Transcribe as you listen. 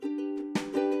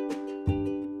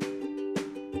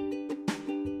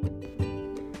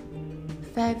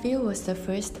Fairview was the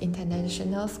first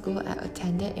international school I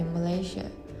attended in Malaysia.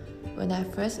 When I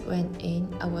first went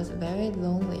in, I was very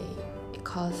lonely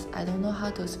because I don't know how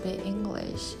to speak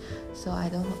English, so I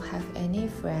don't have any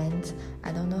friends.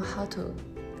 I don't know how to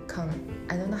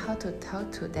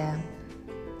talk to them.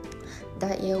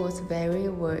 That year was very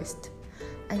worst.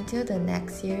 Until the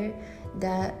next year,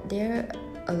 there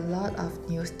a lot of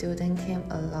new students came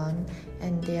along,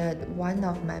 and they are one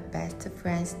of my best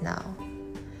friends now.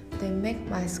 They make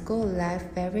my school life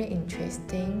very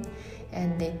interesting,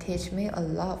 and they teach me a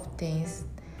lot of things,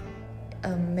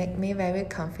 make me very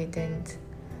confident.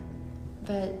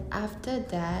 But after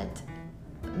that,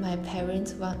 my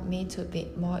parents want me to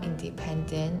be more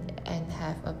independent and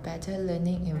have a better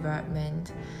learning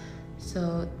environment,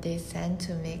 so they sent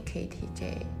to me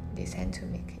KTJ.